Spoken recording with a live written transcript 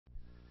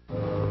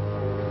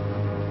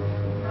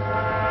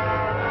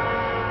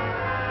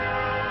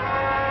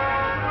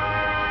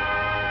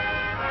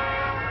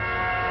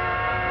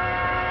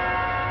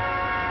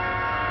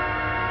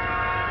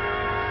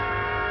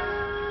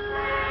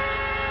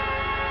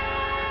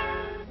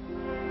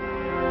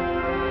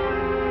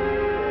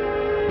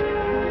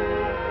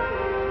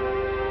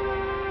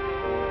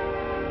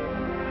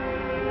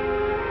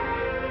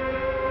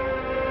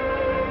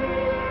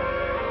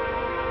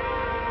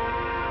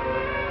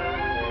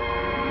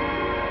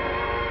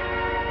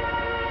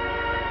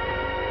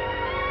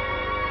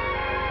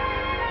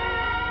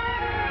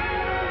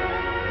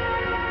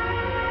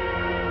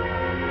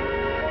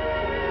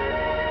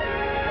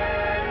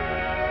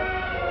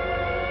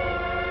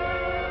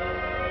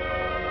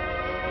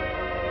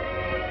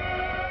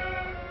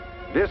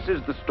This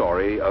is the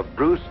story of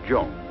Bruce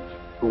Jones,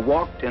 who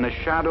walked in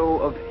a shadow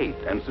of hate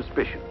and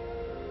suspicion.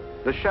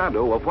 The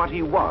shadow of what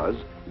he was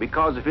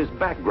because of his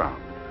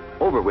background,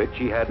 over which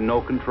he had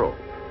no control.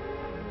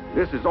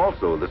 This is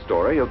also the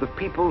story of the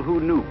people who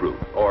knew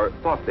Bruce, or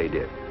thought they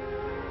did.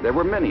 There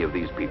were many of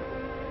these people,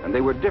 and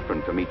they were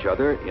different from each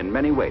other in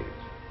many ways.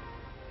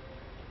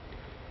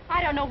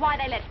 I don't know why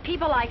they let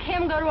people like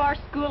him go to our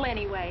school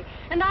anyway.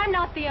 And I'm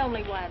not the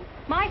only one.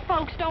 My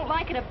folks don't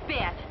like it a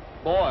bit.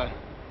 Boy,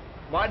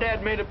 my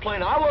dad made it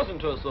plain I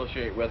wasn't to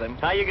associate with him.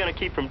 How are you going to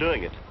keep from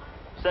doing it?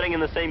 Sitting in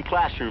the same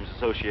classrooms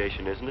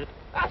association, isn't it?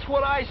 That's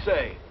what I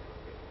say.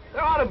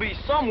 There ought to be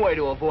some way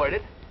to avoid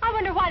it. I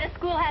wonder why the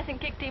school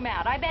hasn't kicked him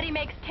out. I bet he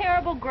makes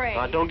terrible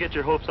grades. Don't get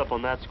your hopes up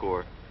on that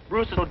score.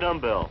 Bruce is no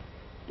dumbbell.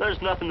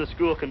 There's nothing the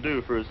school can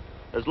do for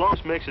as long as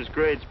he makes his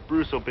grades,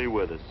 Bruce will be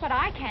with us. What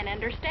I can't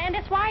understand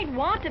is why he'd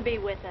want to be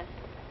with us.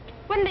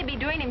 Wouldn't he be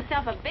doing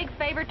himself a big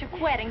favor to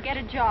quit and get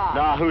a job?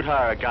 Nah, who'd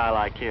hire a guy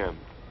like him?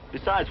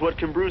 Besides, what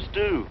can Bruce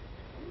do?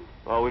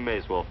 Well, we may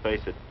as well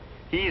face it.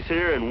 He's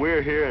here and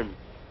we're here, and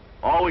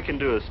all we can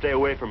do is stay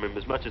away from him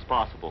as much as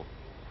possible.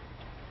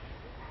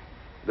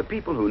 The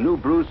people who knew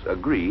Bruce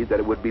agreed that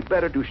it would be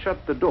better to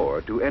shut the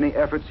door to any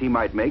efforts he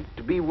might make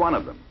to be one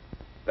of them.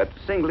 That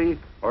singly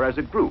or as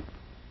a group,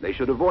 they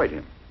should avoid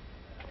him.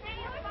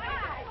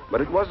 But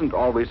it wasn't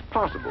always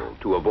possible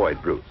to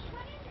avoid Bruce.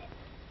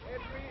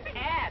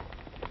 Ed!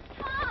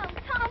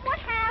 Tom, what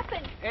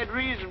happened? Ed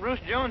Reeves and Bruce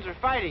Jones are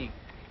fighting.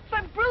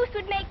 But Bruce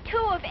would make two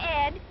of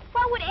Ed.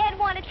 What would Ed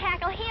want to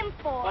tackle him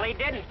for? Well, he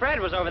didn't. Fred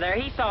was over there.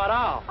 He saw it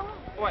all. Oh.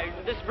 Why,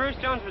 this Bruce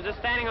Jones was just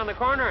standing on the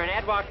corner, and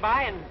Ed walked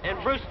by,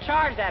 and Bruce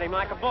charged at him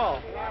like a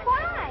bull.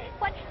 Why?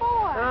 What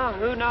for? Oh,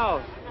 who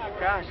knows?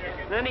 Gosh.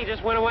 Then he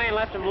just went away and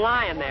left him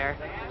lying there.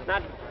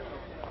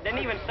 Didn't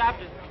even stop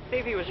to see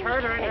if he was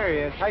hurt or anything. There he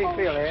is. How you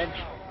feel, Ed?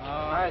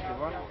 Hi,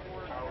 boy.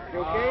 You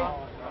okay?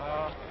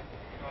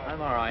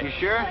 I'm all right. You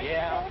sure?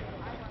 Yeah.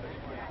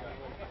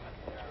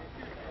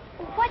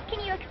 What can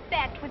you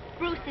expect with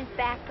Bruce's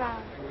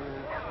background?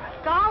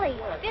 Golly,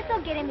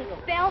 this'll get him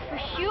expelled for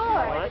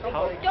sure.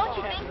 Don't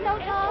you think so,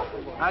 Tom?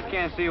 I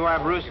can't see why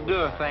Bruce would do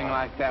a thing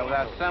like that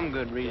without some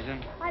good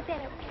reason. I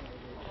bet it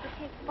would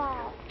take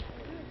fall.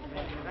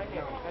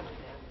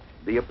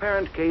 The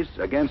apparent case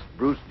against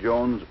Bruce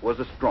Jones was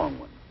a strong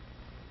one.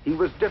 He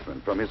was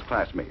different from his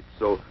classmates,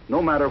 so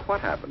no matter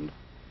what happened,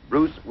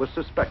 Bruce was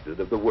suspected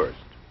of the worst.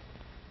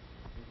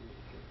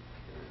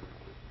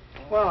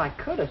 Well, I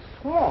could have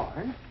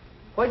sworn.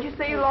 What'd you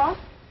say you lost?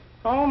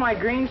 Oh, my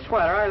green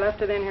sweater. I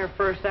left it in here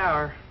first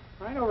hour.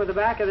 Right over the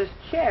back of this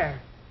chair.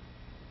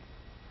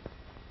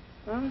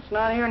 Well, it's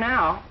not here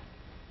now.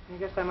 I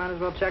guess I might as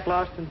well check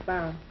lost and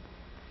found.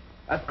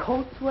 A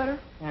coat sweater?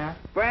 Yeah.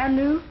 Brand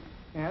new?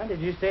 Yeah, did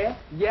you see it?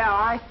 Yeah,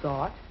 I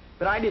saw it,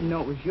 but I didn't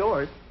know it was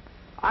yours.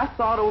 I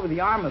saw it over the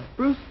arm of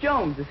Bruce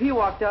Jones as he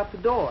walked out the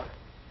door.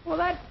 Well,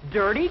 that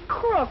dirty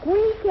crook,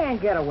 we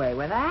can't get away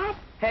with that.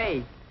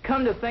 Hey,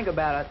 come to think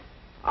about it,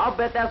 I'll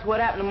bet that's what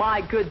happened to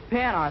my good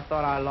pen I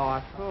thought I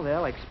lost. Oh,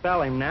 they'll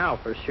expel him now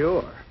for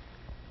sure.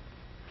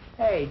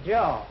 Hey,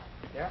 Joe.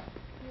 Yeah?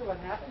 See what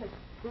happened?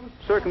 Bruce...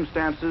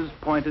 Circumstances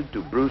pointed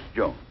to Bruce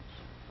Jones.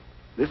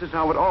 This is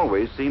how it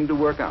always seemed to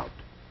work out.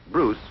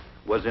 Bruce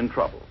was in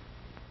trouble.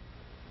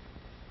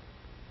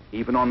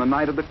 Even on the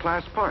night of the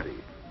class party,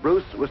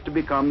 Bruce was to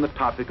become the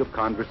topic of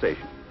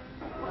conversation.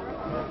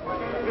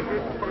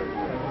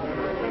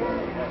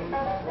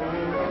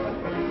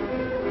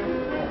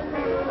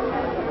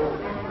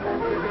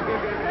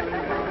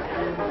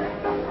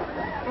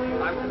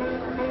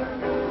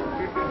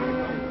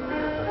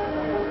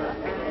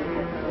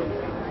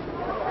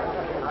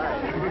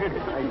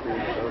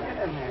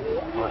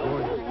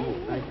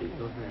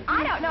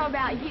 I don't know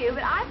about you,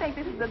 but I think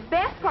this is the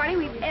best party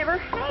we've ever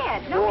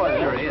had. Boy,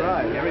 there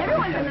is.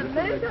 Everyone's in the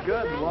mood.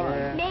 Good one.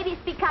 Yeah. Maybe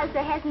it's because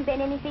there hasn't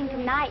been anything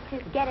tonight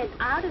to get us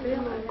out of the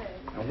mood.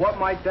 And what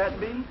might that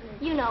be?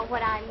 You know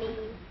what I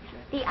mean.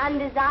 The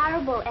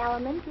undesirable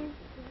element is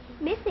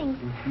missing.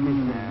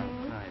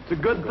 It's a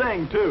good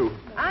thing, too.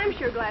 I'm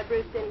sure glad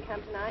Bruce didn't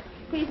come tonight.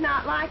 He's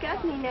not like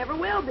us, and he never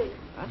will be.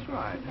 That's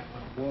right.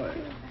 Boy.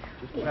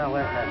 Well,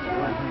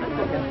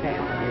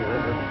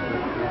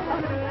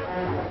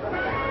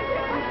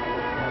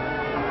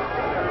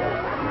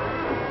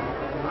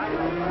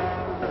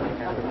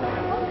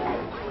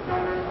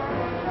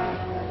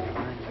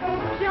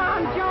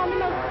 John, the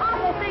most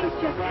awful things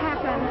just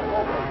happened.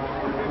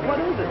 What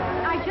is it?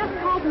 I just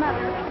called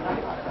Mother.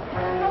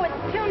 Oh,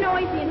 it's too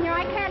noisy in here.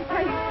 I can't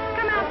tell you.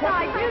 Come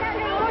outside. You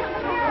know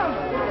it's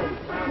terrible.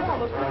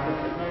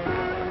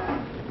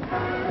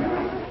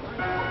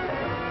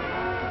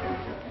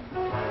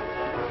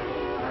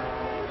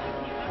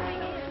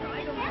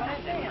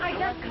 I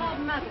just called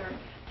Mother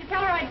to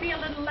tell her I'd be a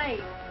little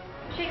late.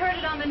 She heard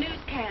it on the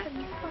newscast.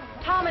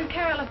 Tom and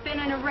Carol have been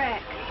in a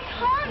wreck.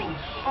 Tommy!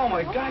 Oh,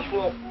 my gosh,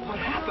 well, what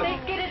happened? They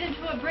skidded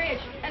into a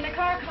bridge, and the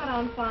car caught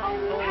on fire.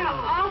 Oh, how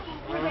awful.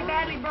 Were they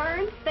badly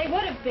burned? They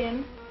would have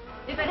been,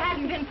 if it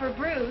hadn't been for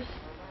Bruce.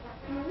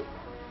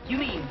 You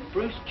mean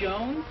Bruce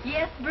Jones?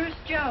 Yes, Bruce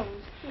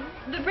Jones.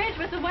 The bridge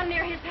was the one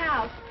near his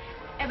house.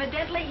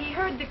 Evidently, he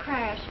heard the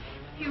crash.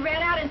 He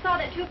ran out and saw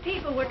that 2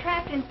 people were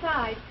trapped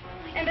inside,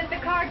 and that the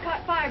car had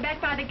caught fire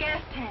back by the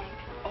gas tank.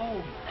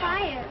 Oh.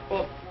 Fire.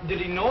 Well, did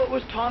he know it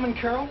was Tom and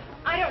Carol?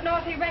 I don't know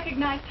if he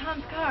recognized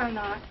Tom's car or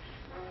not.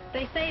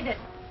 They say that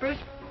Bruce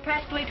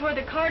practically tore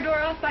the car door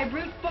off by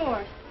brute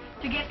force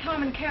to get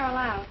Tom and Carol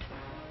out.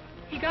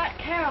 He got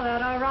Carol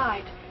out all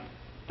right,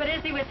 but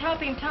as he was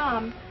helping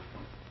Tom,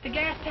 the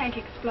gas tank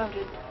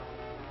exploded.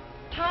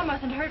 Tom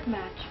wasn't hurt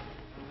much,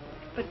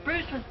 but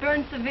Bruce was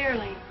burned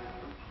severely.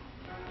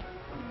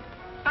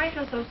 I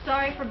feel so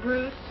sorry for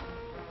Bruce.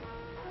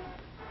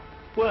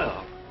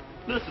 Well,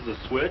 this is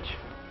a switch.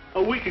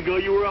 A week ago,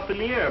 you were up in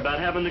the air about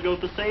having to go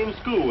to the same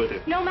school with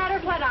him. No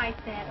matter what I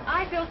said,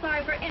 I feel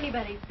sorry for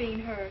anybody who's being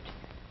hurt,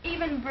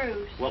 even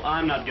Bruce. Well,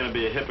 I'm not going to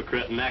be a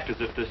hypocrite and act as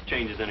if this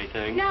changes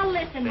anything. Now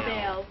listen,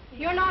 Bill,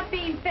 you're not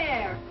being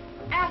fair.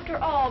 After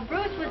all,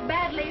 Bruce was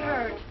badly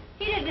hurt.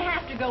 He didn't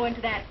have to go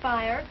into that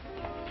fire.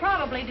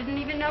 Probably didn't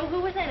even know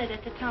who was in it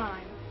at the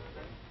time.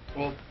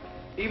 Well,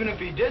 even if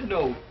he did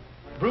know,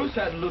 Bruce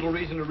had little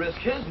reason to risk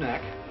his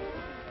neck.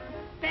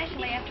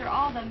 Especially after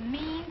all the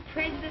mean,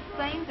 prejudiced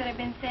things that have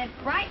been said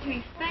right to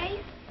his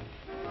face.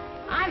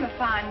 I'm a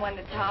fine one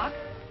to talk.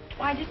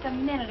 Why, just a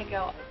minute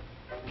ago.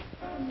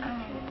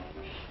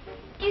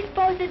 Do you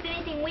suppose there's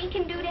anything we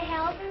can do to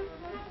help?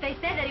 They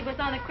said that he was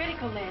on the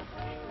critical list.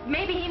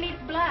 Maybe he needs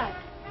blood.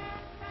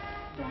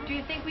 Do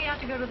you think we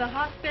ought to go to the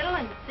hospital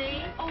and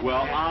see?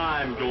 Well,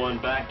 I'm going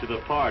back to the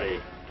party.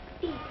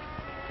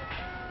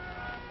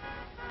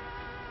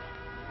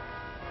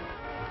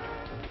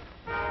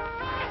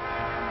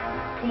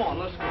 Come on,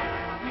 let's go.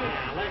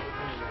 Yeah, let's...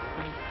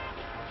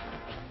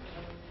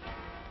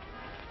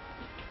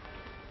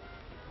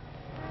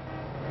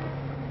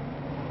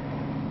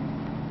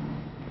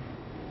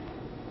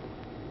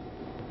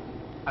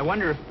 I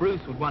wonder if Bruce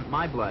would want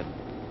my blood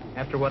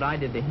after what I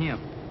did to him.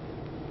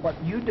 What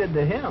you did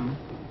to him?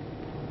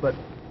 But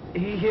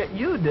he hit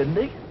you, didn't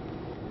he?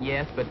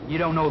 Yes, but you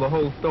don't know the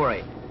whole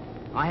story.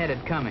 I had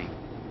it coming.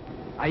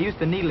 I used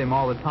to needle him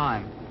all the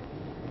time.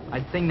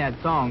 I'd sing that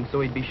song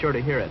so he'd be sure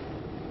to hear it.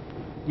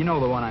 You know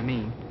the one I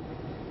mean.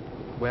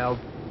 Well,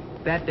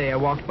 that day I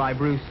walked by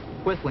Bruce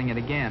whistling it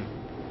again.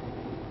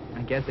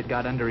 I guess it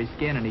got under his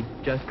skin and he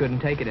just couldn't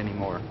take it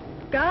anymore.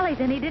 Golly,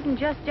 then he didn't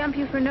just jump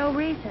you for no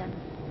reason.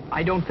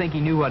 I don't think he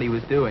knew what he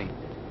was doing.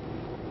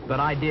 But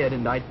I did,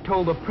 and I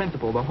told the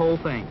principal the whole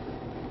thing.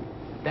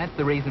 That's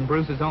the reason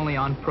Bruce is only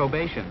on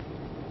probation.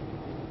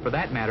 For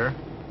that matter,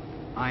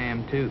 I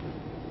am too.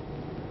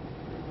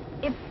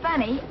 It's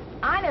funny.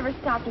 I never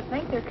stopped to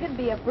think there could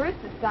be a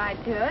Bruce's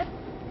side to it.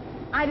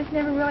 I just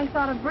never really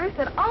thought of Bruce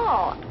at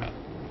all.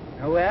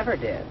 Whoever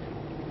did.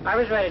 I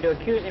was ready to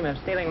accuse him of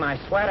stealing my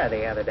sweater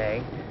the other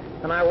day,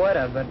 and I would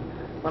have, but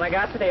when I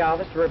got to the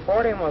office to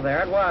report him, well,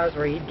 there it was,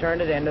 where he'd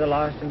turned it into the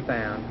lost and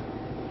found.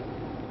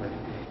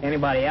 If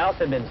anybody else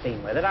had been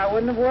seen with it, I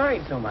wouldn't have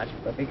worried so much,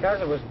 but because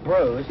it was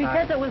Bruce,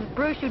 Because it was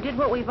Bruce who did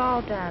what we've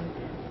all done.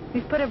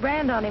 We've put a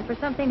brand on him for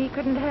something he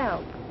couldn't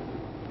help.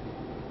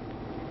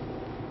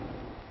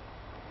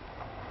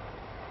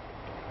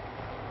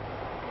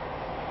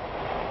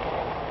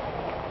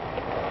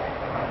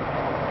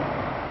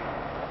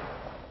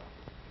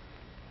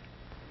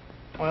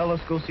 Well,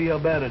 let's go see how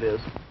bad it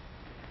is.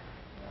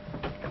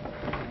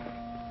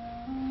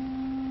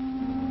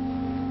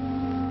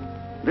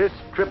 This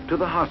trip to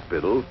the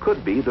hospital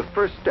could be the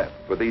first step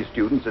for these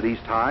students at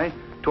East High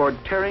toward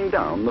tearing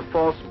down the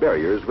false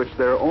barriers which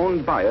their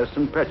own bias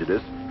and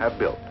prejudice have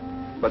built.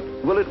 But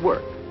will it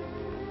work?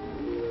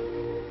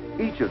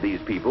 Each of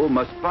these people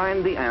must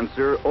find the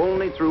answer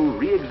only through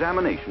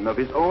re-examination of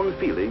his own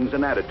feelings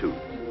and attitudes.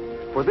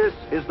 For this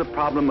is the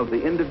problem of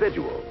the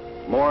individual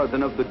more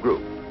than of the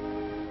group.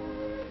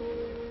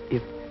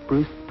 If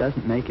Bruce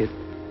doesn't make it,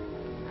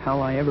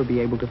 how'll I ever be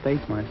able to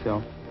face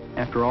myself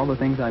after all the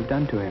things I've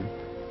done to him?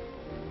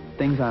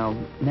 Things I'll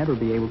never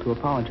be able to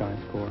apologize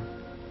for.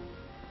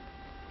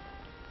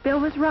 Bill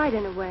was right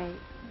in a way.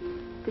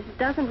 This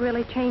doesn't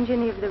really change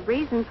any of the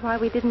reasons why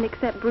we didn't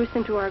accept Bruce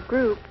into our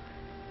group.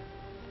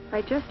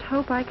 I just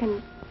hope I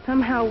can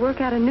somehow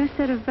work out a new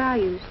set of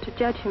values to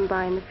judge him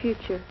by in the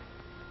future.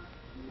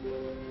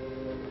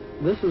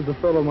 This is the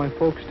fellow my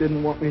folks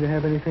didn't want me to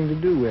have anything to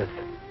do with.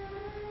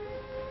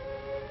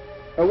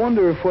 I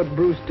wonder if what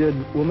Bruce did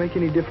will make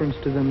any difference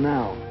to them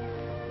now.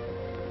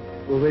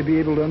 Will they be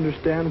able to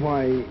understand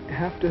why I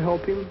have to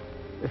help him,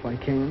 if I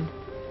can?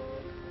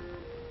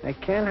 I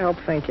can't help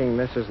thinking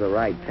this is the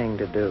right thing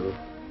to do.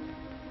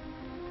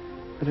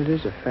 But it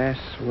is a fast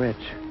switch.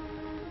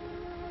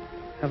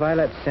 Have I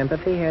let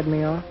sympathy head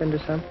me off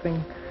into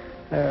something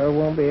I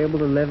won't be able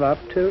to live up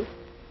to?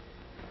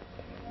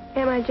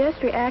 Am I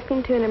just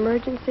reacting to an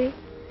emergency?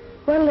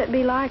 What'll it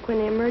be like when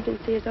the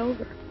emergency is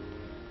over?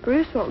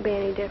 Bruce won't be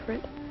any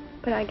different,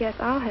 but I guess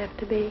I'll have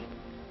to be.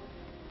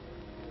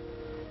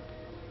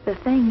 The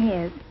thing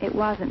is, it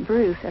wasn't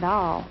Bruce at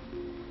all.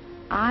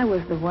 I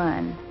was the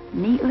one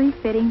neatly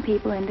fitting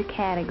people into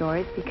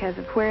categories because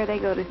of where they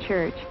go to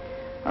church,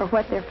 or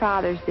what their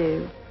fathers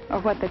do, or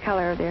what the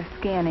color of their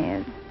skin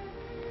is.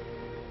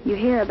 You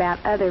hear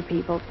about other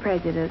people's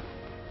prejudice,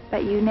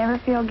 but you never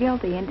feel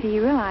guilty until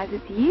you realize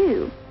it's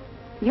you.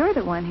 You're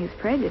the one who's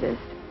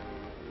prejudiced.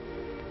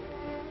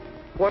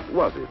 What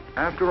was it,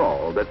 after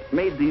all, that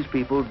made these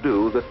people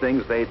do the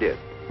things they did?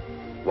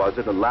 Was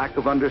it a lack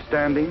of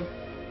understanding?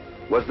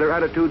 Was their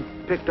attitude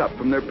picked up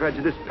from their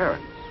prejudiced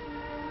parents?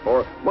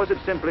 Or was it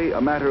simply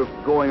a matter of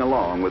going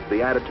along with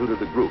the attitude of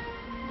the group?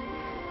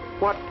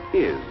 What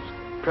is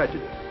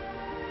prejudice?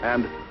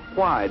 And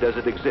why does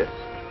it exist?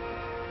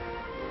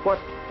 What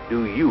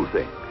do you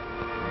think?